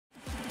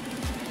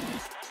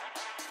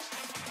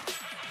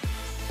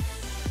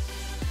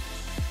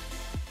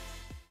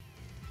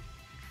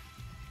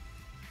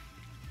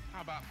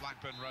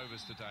about Blackburn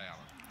Rovers today, Alan?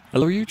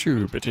 Hello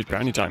YouTube, it is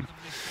brownie time.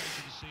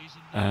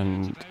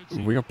 And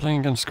we are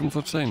playing against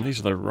Scunthorpe today, and these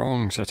are the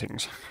wrong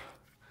settings.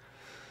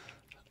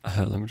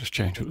 Let me just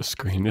change up the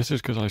screen. This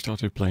is because I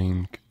started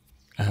playing...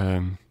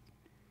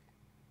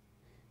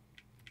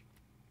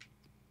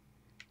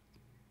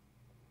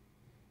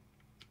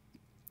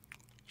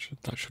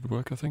 that should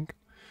work, I think.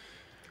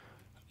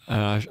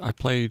 I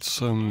played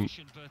some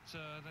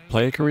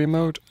player career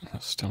mode.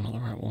 That's still not the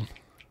right one.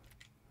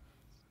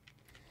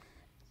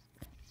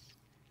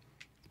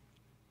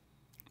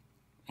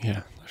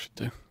 Yeah, that should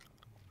do.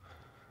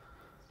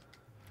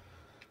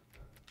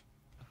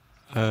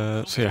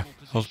 So yeah,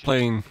 I was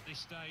playing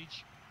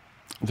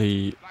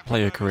the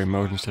player career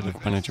mode instead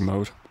of manager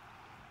mode.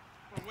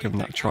 Giving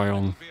that a try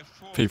on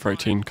FIFA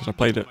 18 because I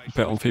played it a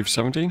bit on FIFA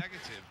 17.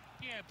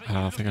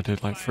 I think I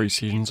did like 3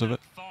 seasons of it.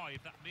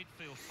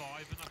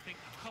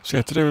 So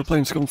yeah, today we're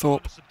playing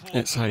Scunthorpe.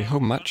 It's a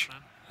home match.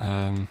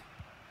 I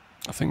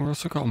think we've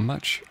also got a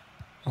match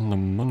on the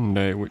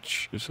Monday,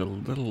 which is a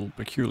little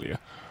peculiar.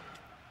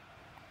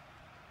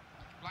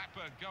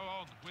 Blackburn go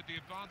on with the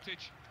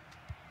advantage.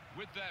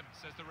 With them,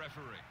 says the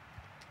referee.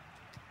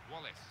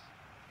 Wallace.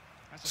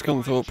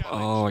 Scunthorpe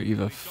are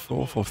either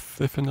 4th or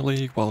 5th in the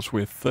league, whilst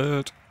we're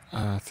 3rd.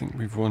 I think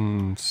we've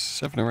won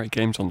 7 or 8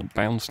 games on the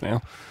bounce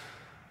now.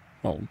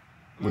 Well,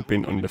 we've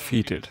been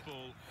undefeated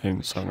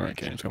in 7 or 8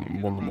 games, we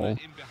haven't won them all.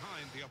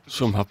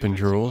 Some have been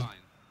draws.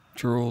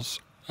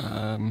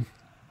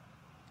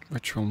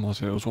 Which one was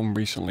it? There was one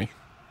recently.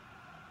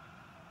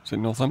 Is it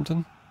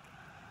Northampton?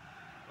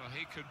 Well,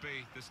 he could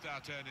be the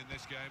star turn in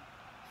this game.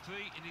 3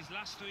 in his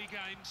last 3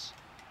 games.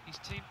 His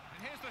team.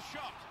 And here's the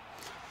shot.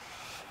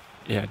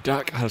 Yeah,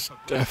 Dak has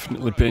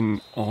definitely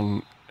been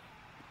on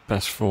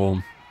best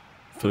form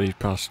for these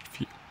past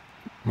few,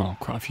 well,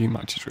 quite a few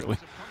matches really.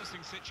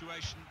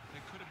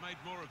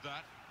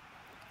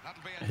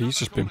 He's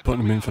just been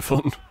putting them in for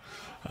fun.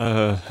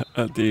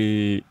 At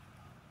the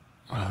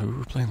who were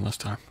we playing last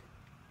time?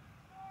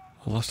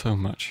 The last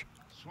home match,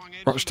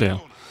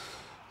 Rochdale.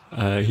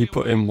 He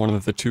put in one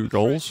of the 2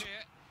 goals.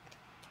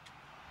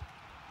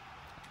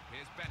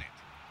 Here's Bennett.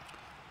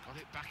 Got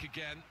it back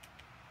again.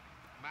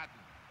 Madden.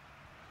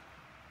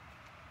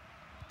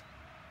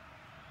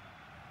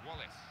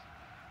 Wallace.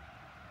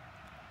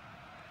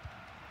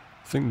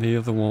 I think the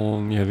other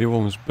one, yeah, the other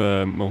one was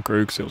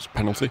Mulgrew because it was a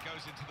penalty.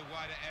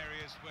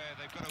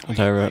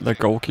 Their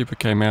goalkeeper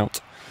came out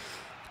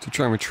to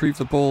try and retrieve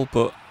the ball,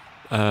 but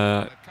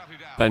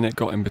Bennett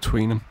got in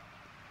between them,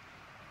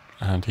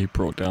 and he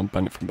brought down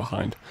Bennett from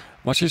behind.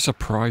 I'm actually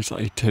surprised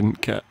that he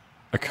didn't get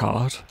a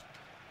card.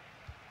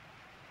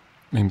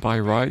 I mean, by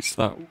rights,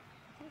 that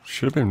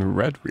should have been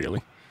red,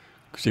 really,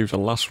 because he was the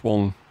last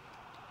one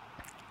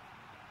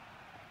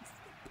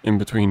in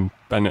between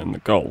Bennett and the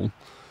goal.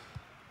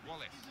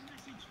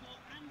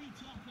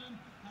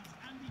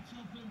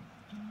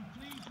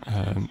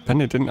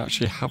 Bennett didn't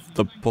actually have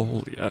the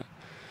ball yet.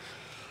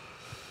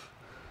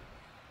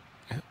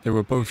 They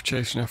were both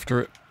chasing after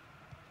it.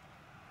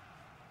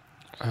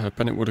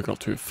 Bennett would have got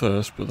to it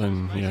first, but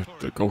then yeah,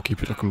 the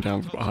goalkeeper took him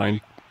down from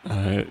behind.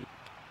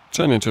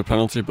 Turned into a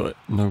penalty, but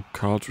no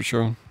cards were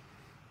shown.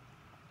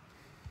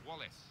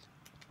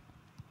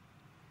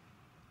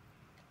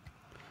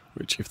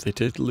 Which, if they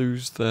did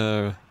lose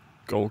their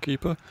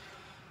goalkeeper,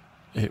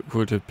 it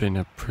would have been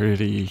a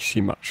pretty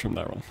easy match from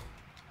there on.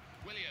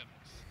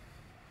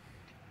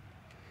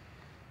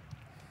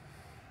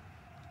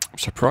 I'm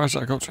surprised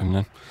that I got to him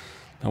then.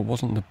 That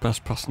wasn't the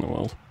best pass in the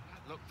world.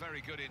 That looked very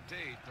good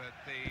indeed, but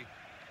the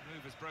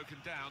move has broken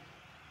down.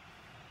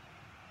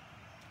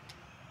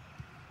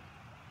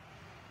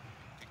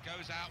 It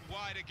goes out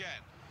wide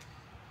again.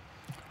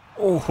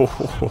 Oh,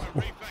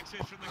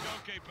 Reflexes from the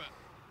goalkeeper.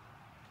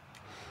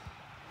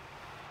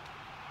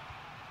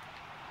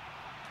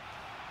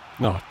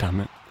 no, damn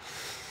it.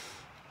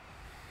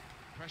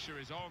 Pressure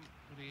is on,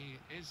 but he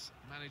is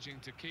managing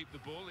to keep the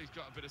ball. He's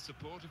got a bit of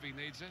support if he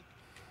needs it.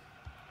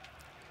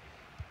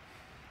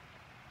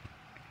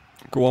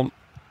 Go on.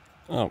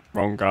 Oh,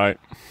 wrong guy.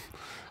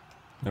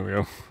 There we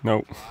go.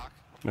 No,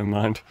 never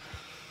mind.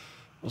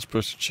 I was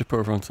supposed to chip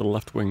over onto the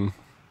left wing.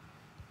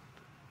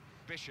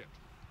 Bishop.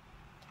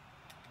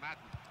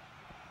 Madden.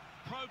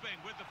 Probing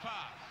with the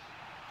pass.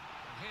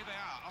 And here they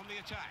are on the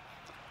attack.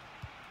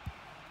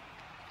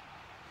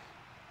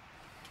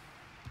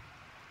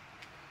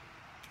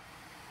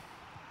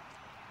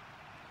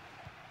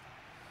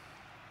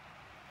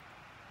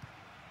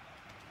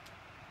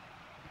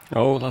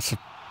 Oh, that's a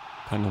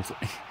penalty.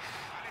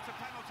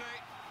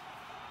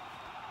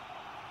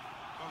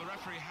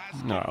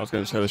 No, I was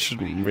going to say there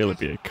shouldn't really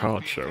be a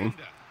card shown,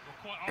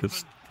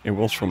 because it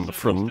was from the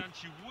front.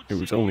 It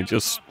was only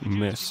just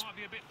missed.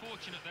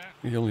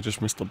 He only just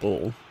missed the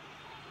ball.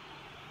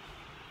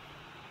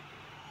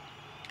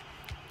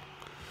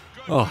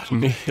 Oh,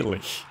 nearly. I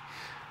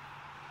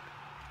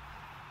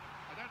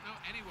don't know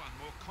anyone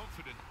more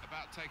confident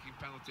about taking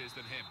penalties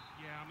than him.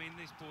 Yeah, I mean,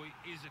 this boy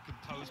is a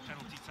composed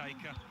penalty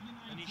taker,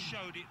 and he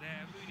showed it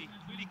there.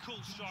 Really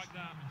cool strike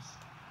there.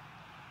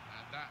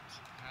 And that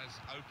has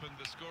opened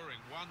the scoring.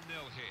 1-0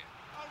 here.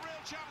 Oh,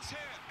 real chance here.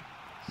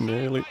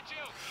 Nearly.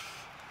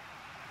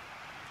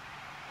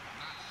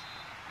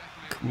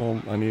 Come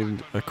on, I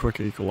need a quick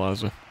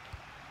equaliser.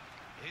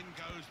 In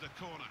goes the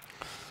corner.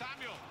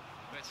 Samuel.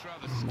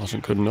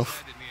 Wasn't good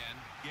enough.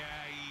 Yeah,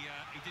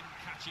 he didn't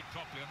catch it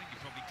properly. I think he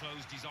probably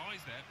closed his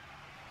eyes there.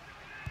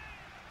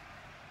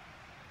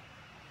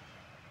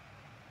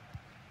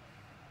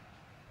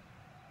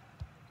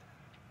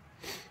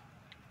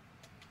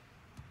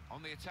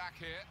 On the attack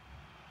here.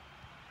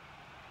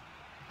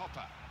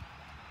 Hopper.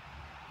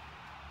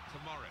 To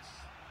Morris.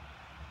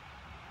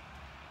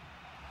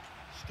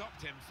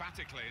 Stopped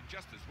emphatically and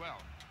just as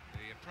well.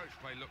 The approach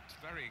play looked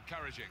very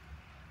encouraging.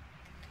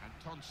 And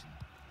Thompson.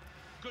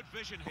 Good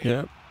vision here.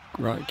 Yep,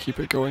 right, keep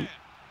it going. To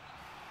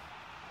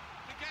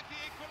get the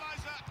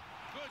equaliser.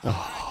 Good strike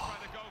by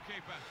the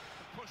goalkeeper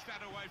to push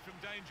that away from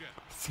danger.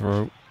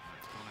 Throw.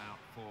 It's gone out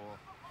for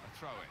a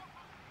throw-in.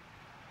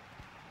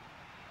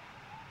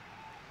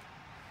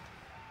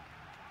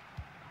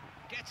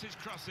 Gets his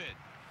cross in,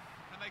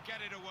 and they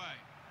get it away.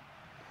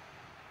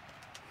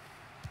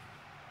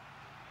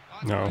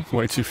 No,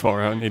 way too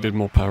far out, needed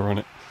more power on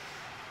it.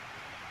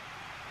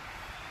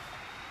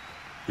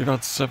 You've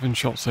had 7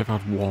 shots, they've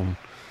had 1.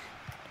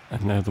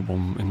 And they're the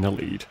one in the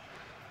lead.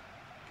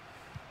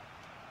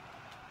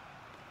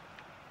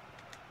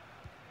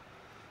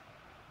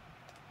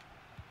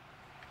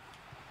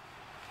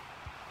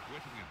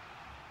 Whittingham.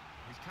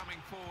 He's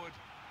coming forward.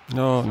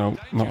 No, no,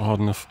 not hard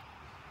enough.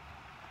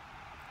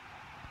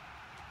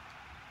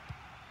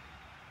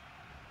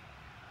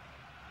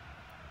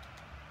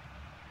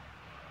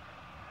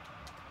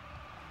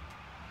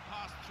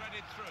 Pass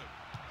threaded through.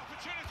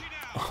 Opportunity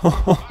now.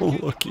 Oh,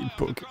 lucky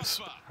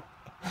buggers.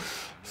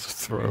 It's a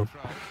throw. To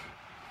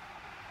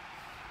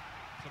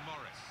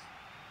Morris.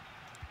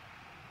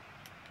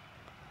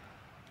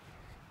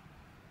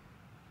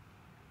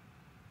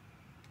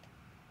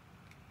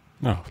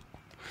 No.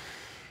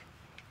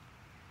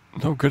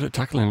 No good at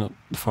tackling at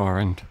the far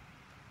end.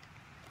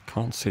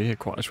 Can't see it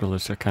quite as well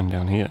as I can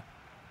down here.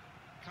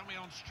 Coming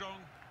on strong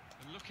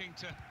and looking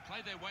to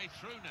play their way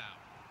through now.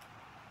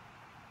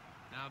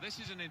 Now this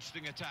is an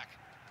interesting attack.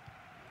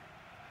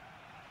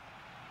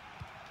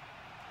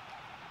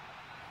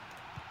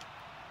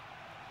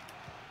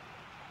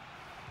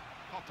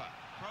 Hopper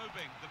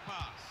probing the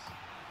pass.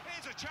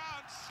 Here's a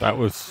chance. That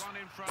was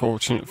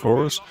fortunate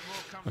for us.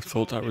 I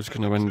thought that was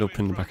going to end up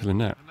in the back of the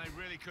net. And they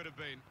really could have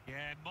been.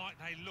 Yeah, Mike,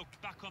 they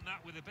looked back on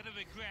that with a bit of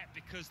regret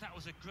because that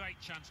was a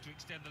great chance to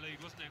extend the lead,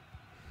 wasn't it?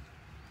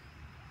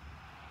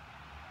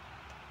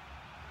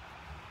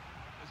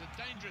 There's a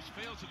dangerous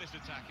feel to this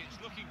attack. It's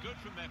looking good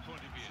from their point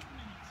of view.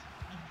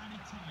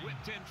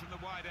 Whipped in from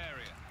the wide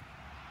area.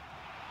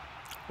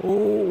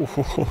 Oh,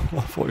 I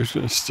thought he was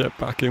going to step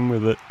back in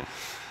with it.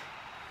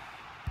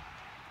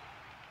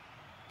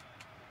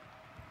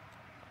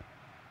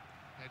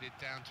 Headed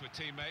down to a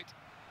teammate.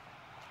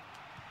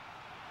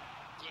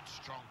 Good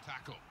strong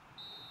tackle.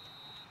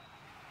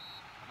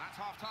 And that's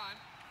half time.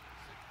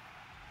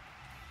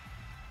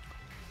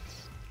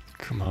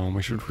 Come on,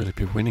 we should really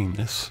be winning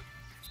this.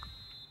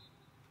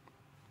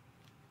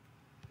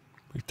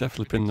 We've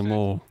definitely been the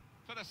more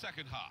For the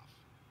second half.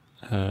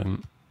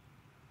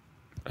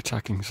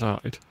 attacking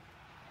side.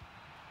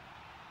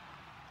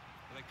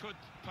 They could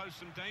pose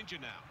some danger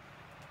now.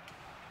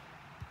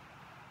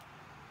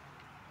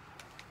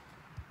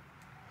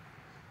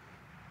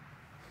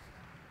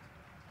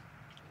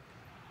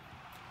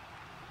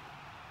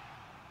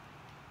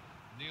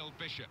 Neil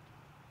Bishop.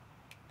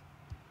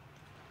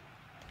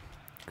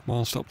 Come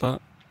on, stop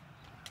that.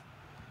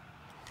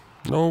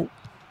 No.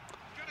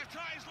 Gonna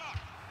try his luck.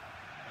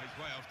 He's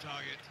way off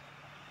target.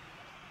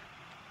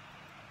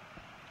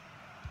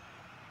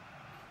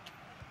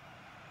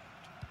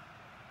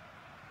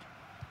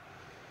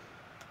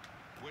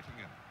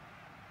 Whittingham.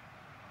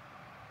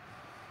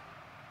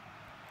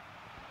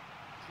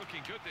 It's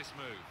looking good, this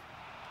move.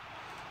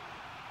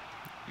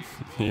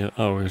 Yeah,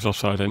 oh, he was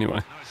offside anyway.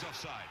 No, it's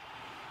offside.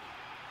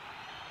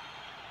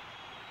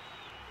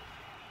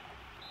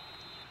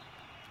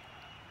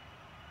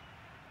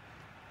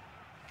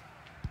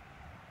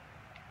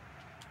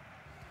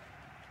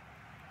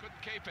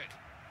 Couldn't keep it.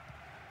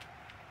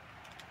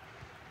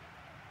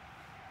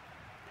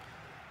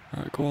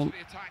 Alright, go on. The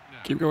attack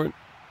now. Keep going.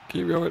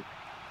 Keep going.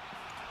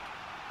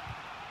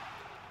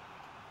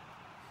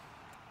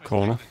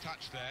 Corner. The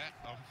touch there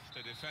of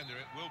the defender.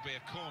 It will be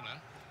a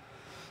corner.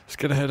 Let's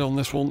get ahead on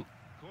this one.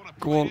 Corner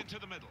Go on. into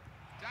the middle.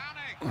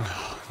 Downing.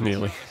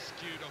 Nearly.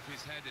 Skewed off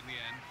his head in the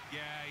end. Yeah,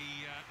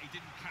 he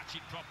didn't catch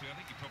it properly. I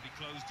think he probably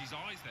closed his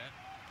eyes there.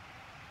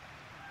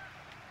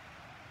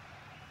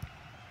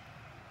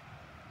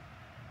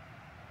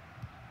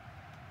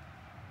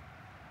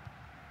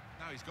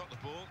 Now he's got the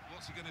ball.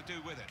 What's he going to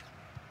do with it?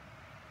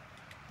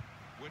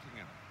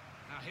 Whittingham.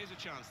 Now here's a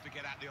chance to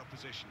get at the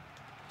opposition.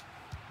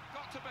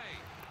 Got to be.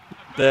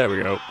 There we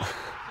go. From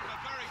a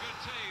very good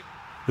team.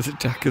 Is it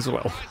Jack as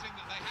well? Surprising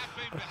that they have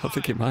been I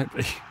think it behind. might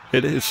be.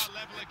 It They is. are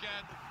level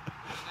again,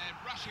 and they're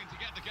rushing to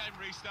get the game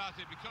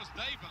restarted because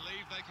they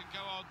believe they can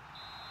go on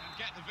and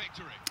get the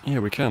victory. Yeah,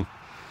 we can.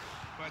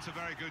 Well, it's a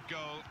very good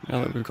goal.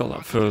 Now that we've got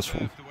that first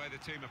one, The way the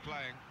team are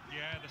playing.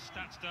 Yeah, the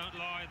stats don't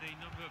lie. The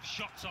number of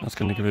shots on that's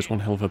going to give us one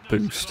hell of a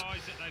boost. That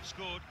they've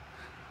scored.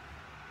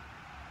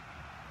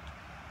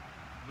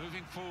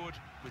 Moving forward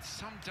with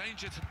some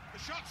danger to the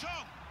shot's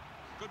on.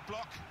 Good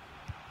block.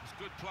 It was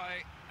good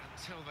play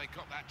until they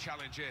got that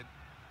challenge in.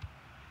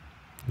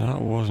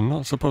 That was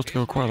not supposed to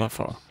go quite that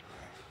far.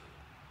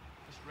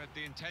 Just read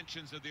the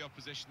intentions of the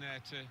opposition there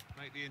to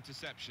make the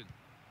interception.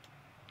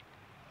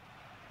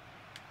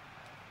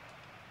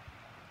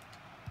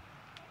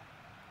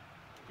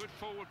 Good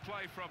forward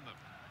play from them.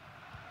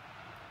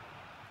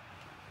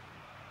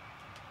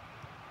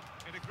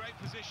 In a great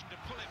position to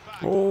pull it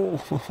back. Oh,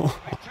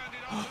 They turned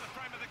it onto the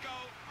frame of the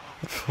goal.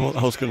 I thought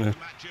that was going to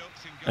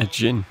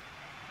edge in.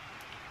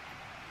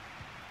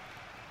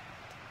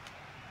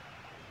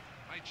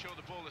 Made sure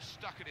the ball is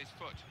stuck at his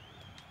foot.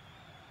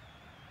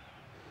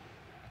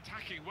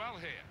 Attacking well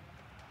here.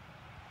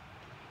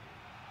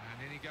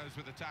 And in he goes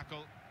with the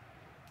tackle.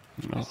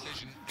 No,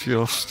 Decision.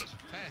 just.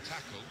 Fair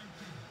tackle.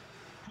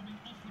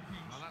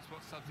 Well, that's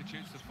what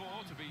substitutes are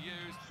for, to be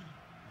used.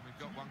 And we've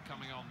got one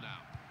coming on now.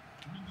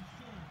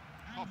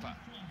 Hopper.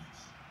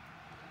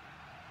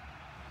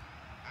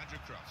 Andrew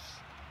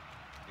Cross.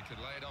 He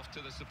can lay it off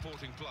to the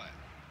supporting player.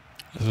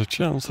 There's a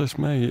chance this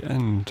may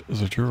end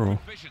as a draw.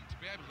 Vision to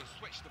be able to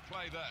switch the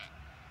play there.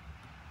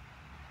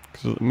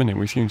 Because at the minute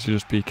we seem to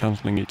just be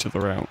cancelling each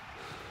other out.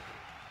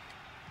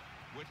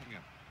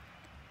 Whittingham.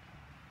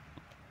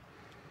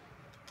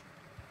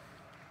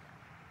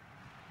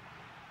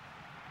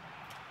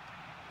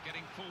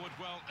 Getting forward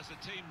well as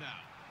a team now.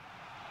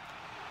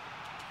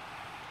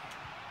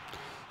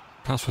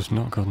 Pass was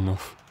not good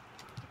enough.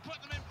 To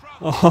put them in front.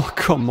 Oh,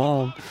 come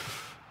on.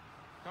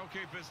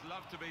 Goalkeepers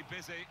love to be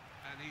busy,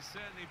 and he's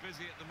certainly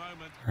busy at the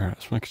moment. Alright,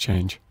 let's make a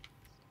change.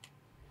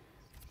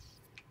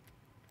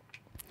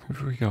 Who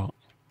have we got?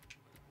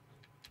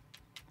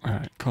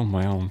 Alright, call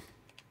my own.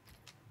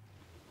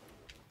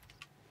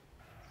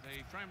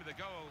 The frame of the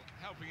goal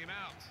helping him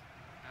out,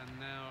 and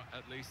now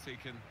at least he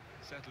can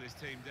settle his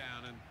team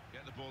down and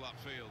get the ball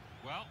upfield.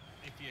 Well,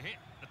 if you hit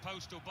the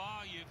postal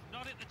bar, you've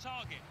not hit the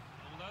target.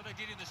 Although they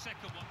did in the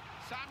second one.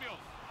 Samuel,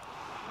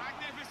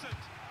 magnificent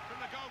from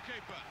the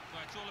goalkeeper.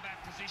 Well, it's all about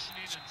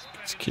positioning and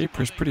spreading. This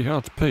keeper is pretty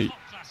hard to beat.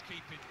 Top-class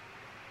keeping.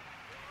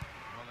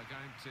 Well, they're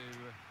going to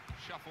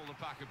shuffle the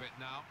pack a bit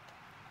now.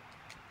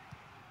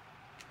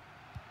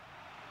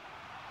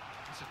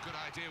 That's a good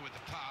idea with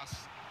the pass.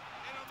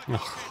 In on the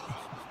goalkeeper.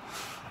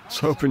 I was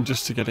hoping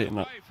just to get it in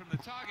that Away from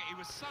the target, he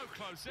was so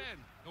close in.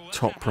 Oh, that's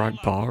top a right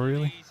hell bar, of a-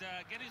 really. He's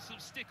getting some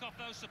stick off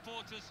those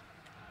supporters.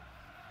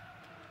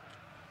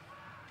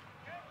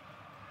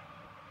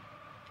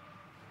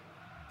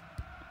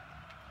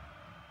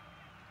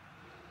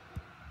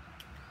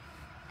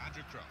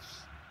 Andrew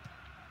Cross.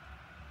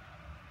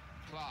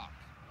 Clark.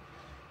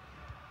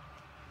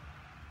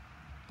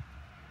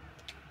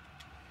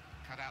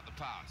 Cut out the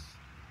pass.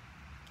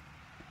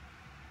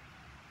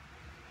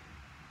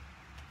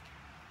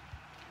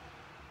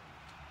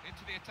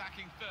 Into the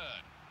attacking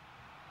third.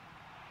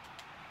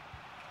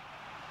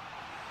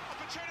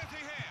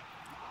 Opportunity here.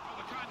 Well,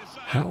 the kind of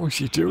save. How is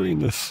he doing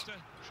this? After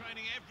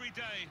training every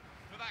day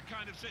for that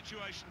kind of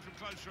situation from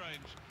close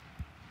range.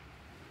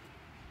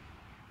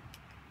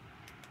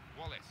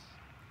 Wallace.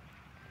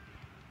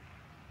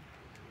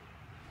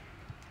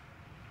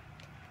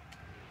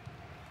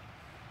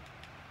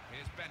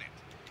 Here's Bennett.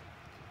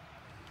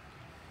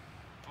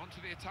 On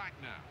to the attack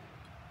now.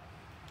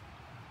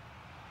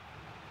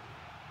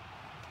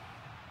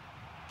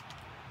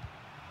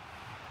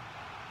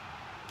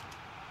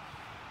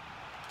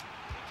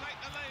 To take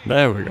the lead.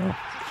 There we go. It's a good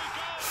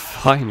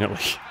goal.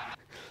 Finally.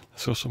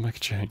 Let's also make a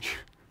change.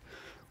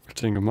 We're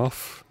taking him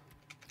off.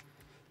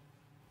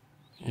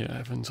 Yeah,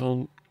 Evans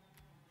on.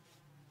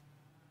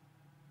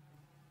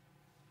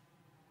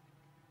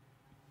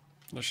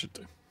 That should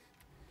do.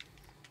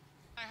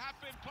 They have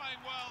been playing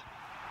well.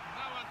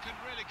 No one can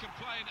really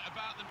complain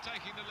about them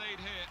taking the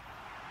lead here.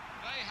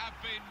 They have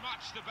been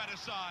much the better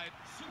side.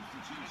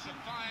 It's a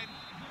fine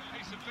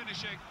piece of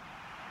finishing.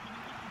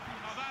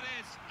 Oh, that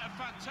is a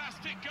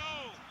fantastic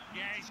goal.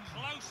 Yeah, he's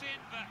close in,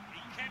 but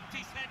he kept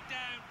his head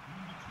down.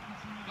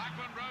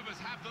 Blackburn Rovers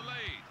have the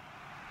lead.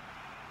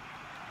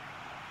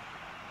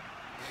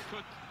 They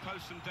could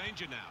pose some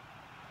danger now.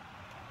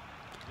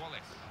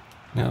 Wallace.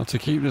 Now to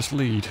keep this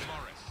lead.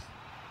 Morris.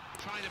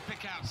 Trying to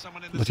pick out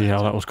someone in the Bloody hell,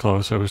 centre. that was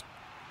close. There was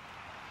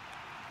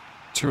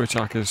 2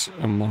 attackers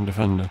and 1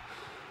 defender.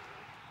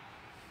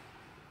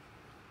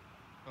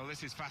 Well,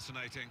 this is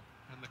fascinating,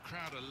 and the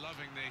crowd are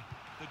loving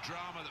the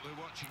drama that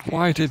we're watching.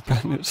 Why here. did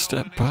Bennett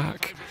step It's in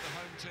back? favour of the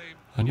home team.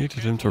 I needed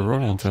him to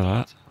run onto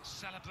that.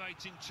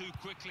 Celebrating too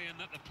quickly, and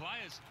that the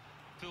players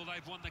feel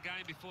they've won the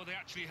game before they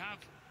actually have.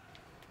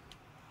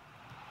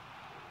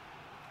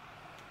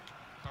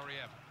 Corey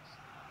Evans.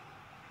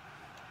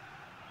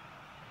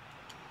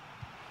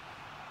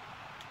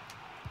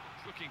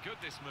 It's looking good,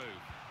 this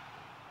move.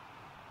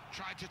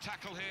 Tried to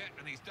tackle here,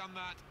 and he's done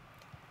that.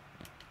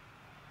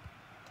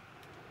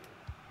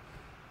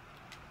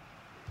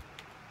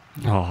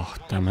 Oh,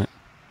 damn it.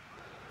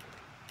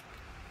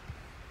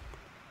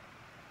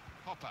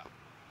 Scunthorpe.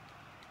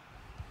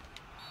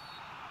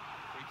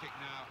 Free kick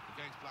now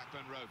against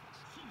Blackburn Rovers.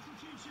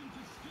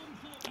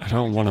 I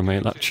don't want to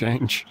make that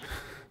change.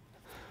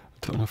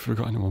 I don't know if we've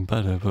got anyone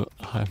better, but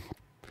I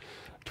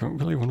don't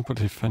really want to put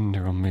a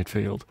defender on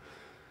midfield.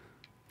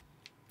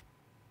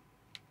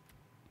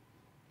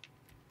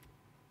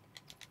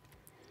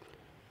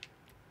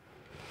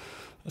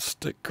 Let's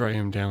stick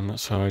Graham down that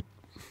side.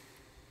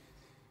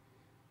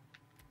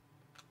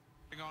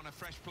 Bring on a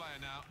fresh player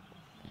now.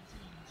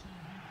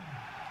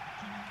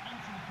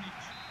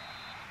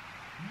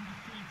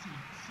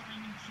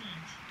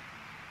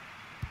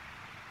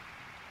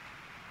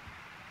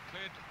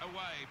 Cleared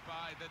away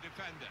by the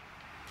defender.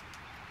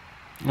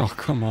 Oh,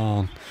 come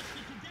on.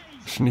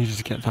 Just needed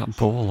to get that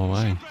ball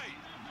away. Gone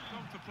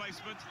for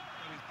placement,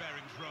 but his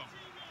bearings wrong.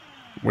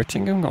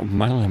 Whittingham got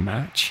man of the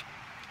match?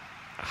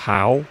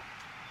 How?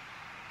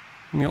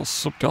 And he got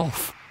subbed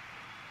off.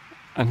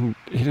 And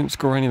he didn't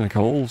score any of the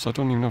goals. I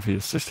don't even know if he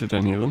assisted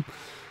any of them.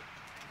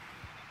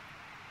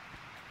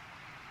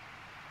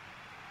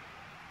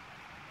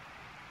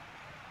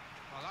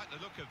 I like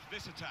the look of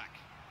this attack.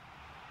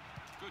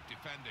 Good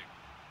defending.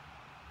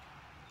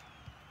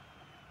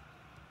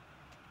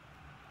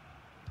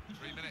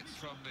 3 minutes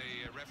from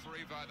the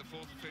referee via the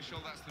fourth official.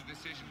 That's the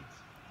decision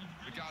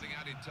regarding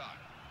added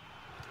time.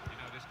 You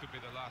know, this could be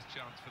the last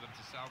chance for them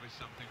to salvage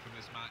something from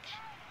this match.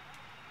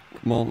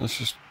 Come on, let's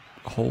just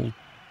hold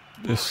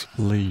this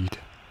lead.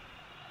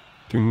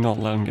 Do not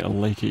let them get a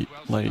late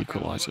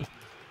equaliser.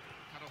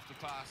 Cut off the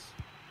pass.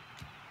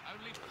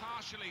 Only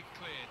partially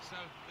cleared, so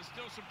there's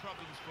still some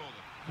problems for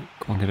them.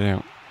 Go on, get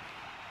out.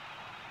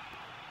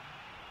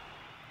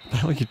 What the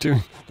hell are you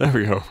doing? There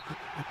we go.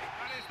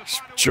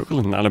 Just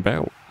juggling that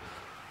about.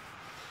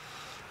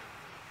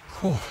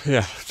 Oh,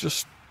 yeah,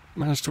 just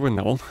managed to win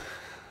that one.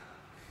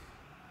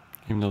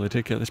 Even though they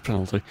did get this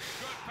penalty.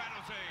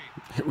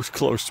 It was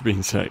close to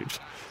being saved.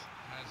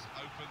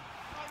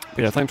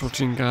 But yeah, thanks for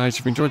watching, guys.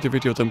 If you enjoyed the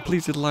video, then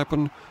please hit the like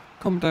button,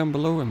 comment down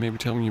below, and maybe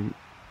tell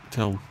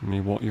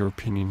me what your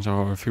opinions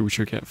are of who we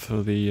should get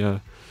for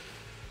the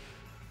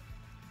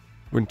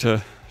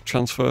winter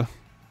transfer.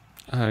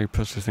 I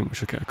personally think we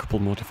should get a couple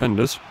more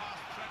defenders,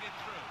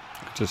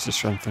 just to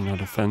strengthen our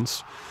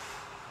defence.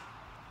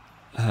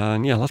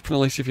 And yeah, last but not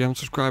least, if you haven't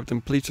subscribed,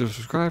 then please do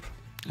subscribe,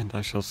 and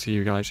I shall see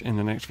you guys in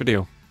the next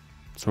video.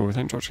 So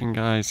thanks for watching,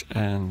 guys,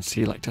 and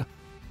see you later.